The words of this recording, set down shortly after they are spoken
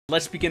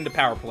Let's begin the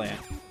power plant.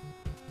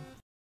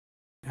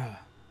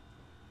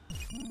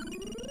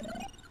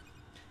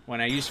 When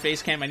I use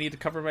Facecam, I need to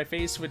cover my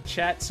face with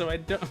chat so I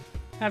don't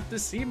have to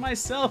see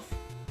myself.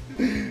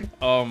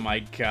 Oh my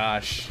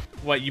gosh.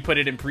 What, you put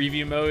it in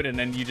preview mode and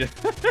then you just...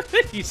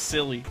 You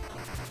silly.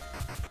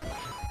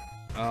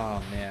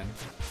 Oh, man.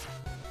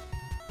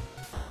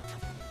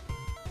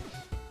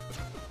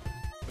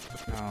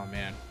 Oh,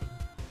 man.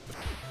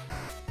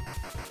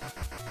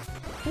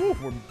 Whew,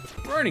 we're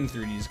burning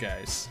through these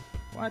guys.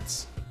 What?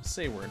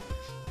 Say word.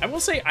 I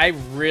will say I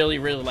really,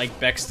 really like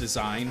Beck's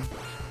design.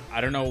 I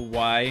don't know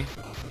why.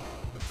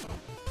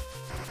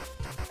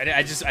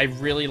 I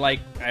really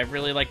like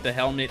the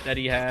helmet that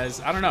he has.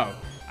 I don't know.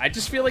 I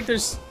just feel like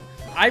there's...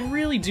 I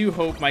really do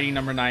hope Mighty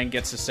Number 9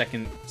 gets a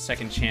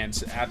second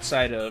chance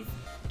outside of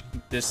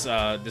this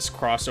this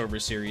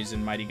crossover series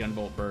in Mighty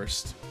Gunvolt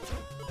Burst.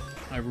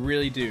 I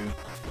really do.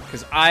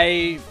 Because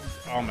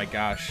oh my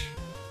gosh.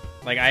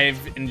 Like,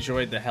 I've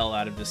enjoyed the hell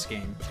out of this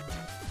game.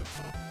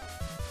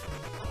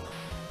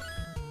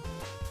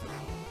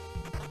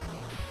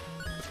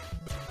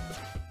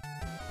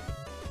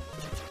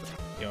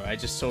 Yo, I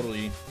just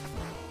totally...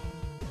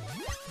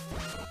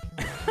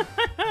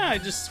 I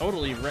just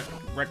totally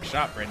wrecked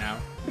shop right now.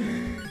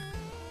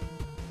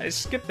 I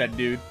skipped that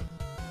dude.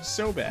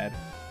 So bad.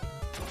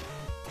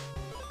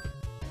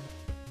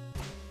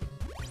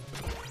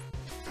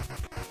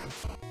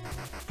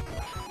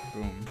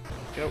 Boom.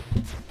 Go.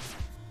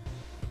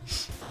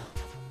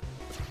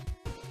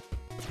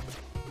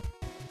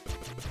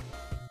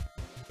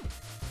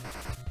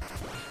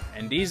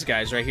 And these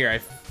guys right here, I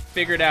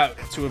figured out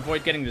to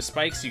avoid getting the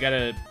spikes, you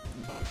gotta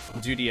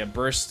do the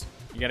burst.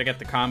 You gotta get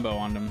the combo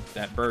on them,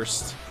 that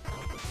burst.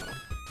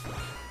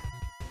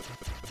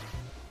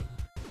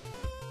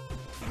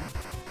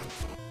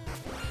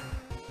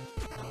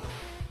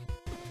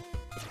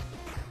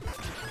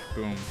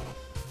 Boom.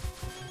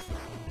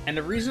 And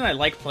the reason I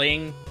like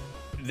playing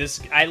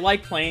this, I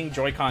like playing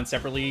Joy-Con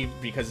separately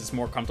because it's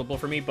more comfortable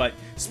for me, but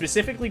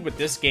specifically with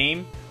this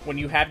game, when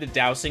you have the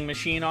dowsing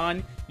machine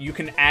on, you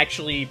can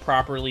actually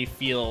properly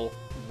feel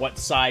what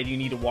side you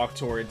need to walk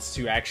towards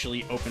to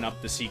actually open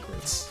up the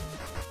secrets.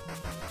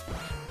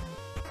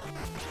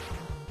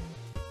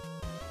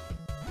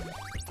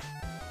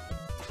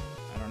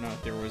 I don't know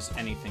if there was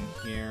anything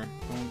here.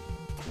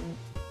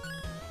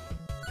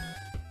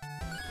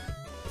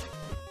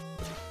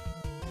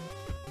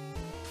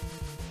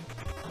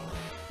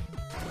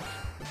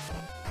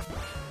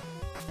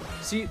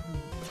 See,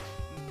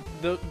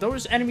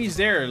 those enemies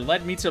there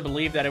led me to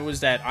believe that it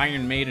was that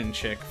Iron Maiden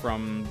chick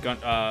from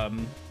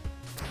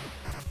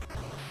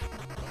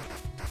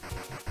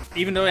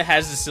even though it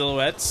has the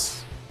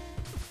silhouettes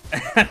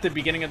at the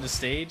beginning of the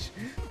stage,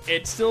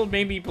 it still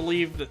made me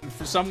believe that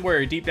for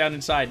somewhere deep down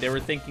inside they were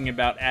thinking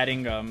about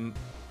adding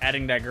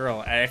that girl.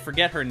 I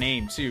forget her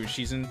name too.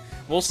 She's in.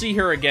 We'll see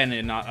her again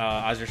in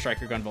Azure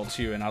Striker Gunvolt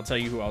 2, and I'll tell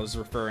you who I was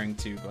referring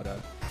to. But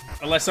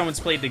unless someone's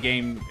played the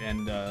game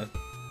and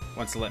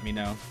wants to let me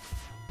know.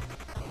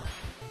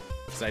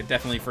 Because I've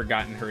definitely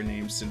forgotten her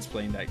name since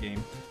playing that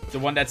game. The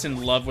one that's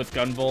in love with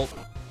Gunvolt.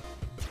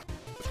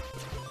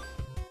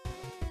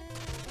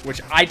 Which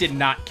I did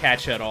not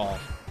catch at all.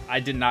 I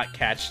did not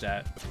catch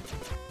that.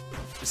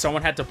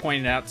 Someone had to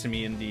point it out to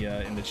me in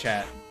the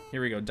chat.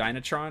 Here we go,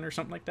 Dynatron or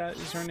something like that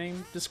is her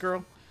name, this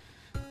girl.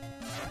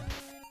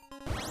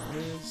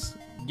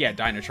 Yeah,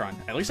 Dynatron.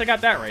 At least I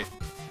got that right.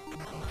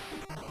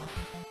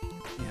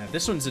 Yeah,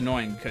 this one's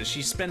annoying because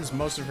she spends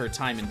most of her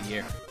time in the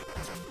air.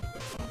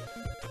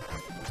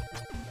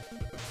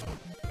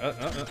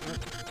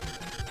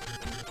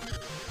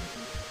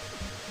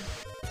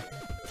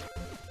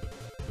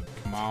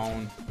 Come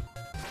on.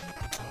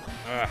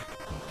 Ugh.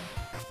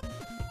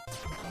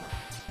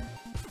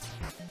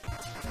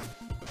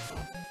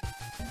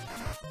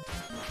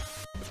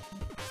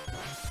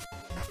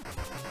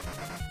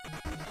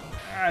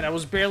 Ah, that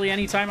was barely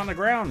any time on the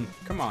ground.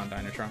 Come on,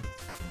 Dynatron.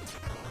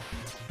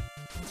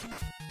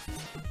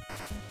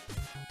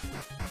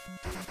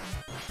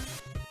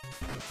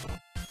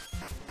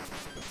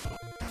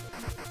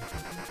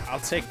 I'll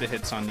take the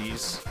hits on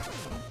these.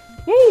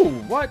 Woo!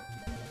 What?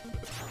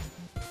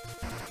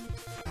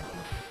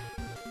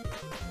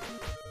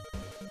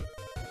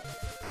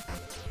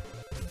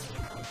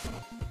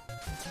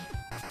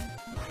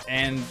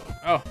 And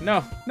oh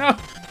no, no!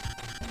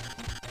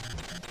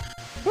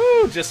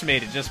 Woo! Just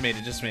made it, just made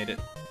it, just made it.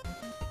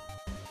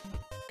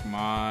 Come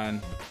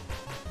on.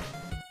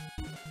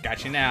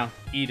 Got you now.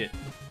 Eat it.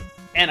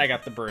 And I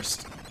got the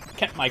burst.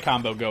 Kept my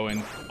combo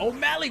going.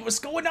 O'Malley, what's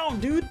going on,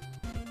 dude?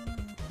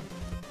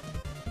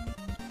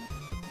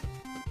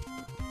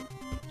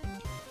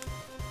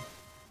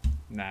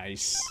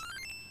 Nice.